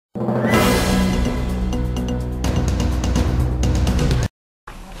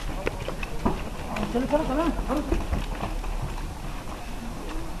We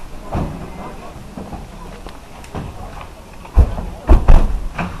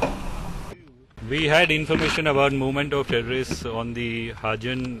had information about movement of terrorists on the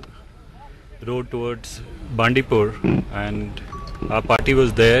Hajan road towards Bandipora, and our party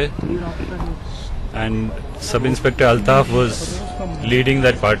was there, and Sub-Inspector Altaf was leading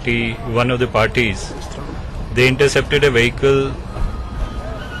that party, one of the parties. They intercepted a vehicle.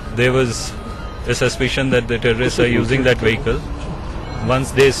 There was a suspicion that the terrorists are using that vehicle.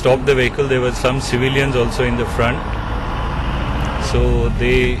 Once they stopped the vehicle, there were some civilians also in the front, so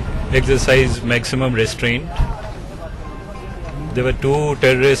they exercised maximum restraint. There were two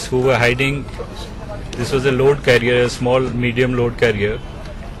terrorists who were hiding. This was a load carrier, a small medium load carrier,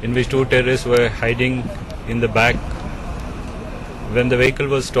 in which two terrorists were hiding in the back. When the vehicle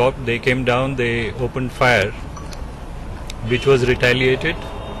was stopped, they came down, they opened fire, which was retaliated.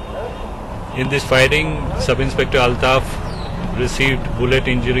 In this firing, Sub-Inspector Altaf received bullet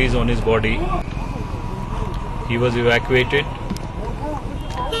injuries on his body. He was evacuated,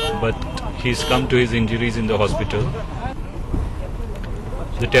 but he's come to his injuries in the hospital.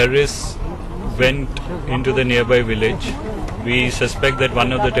 The terrorists went into the nearby village. We suspect that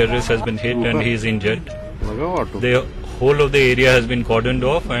one of the terrorists has been hit and he is injured. The whole of the area has been cordoned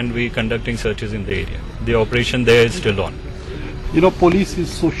off and we are conducting searches in the area. The operation there is still on. You know, police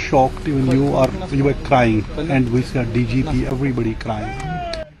is so shocked. Even you were crying, and we saw DGP, everybody crying.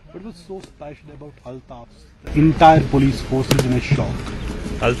 What was so special about Altaf? The entire police force is in a shock.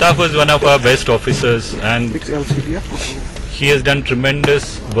 Altaf was one of our best officers, and he has done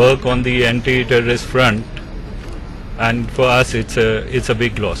tremendous work on the anti-terrorist front. And for us, it's a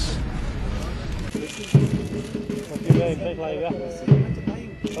big loss.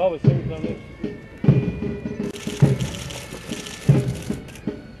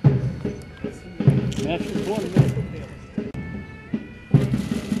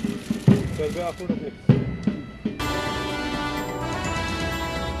 After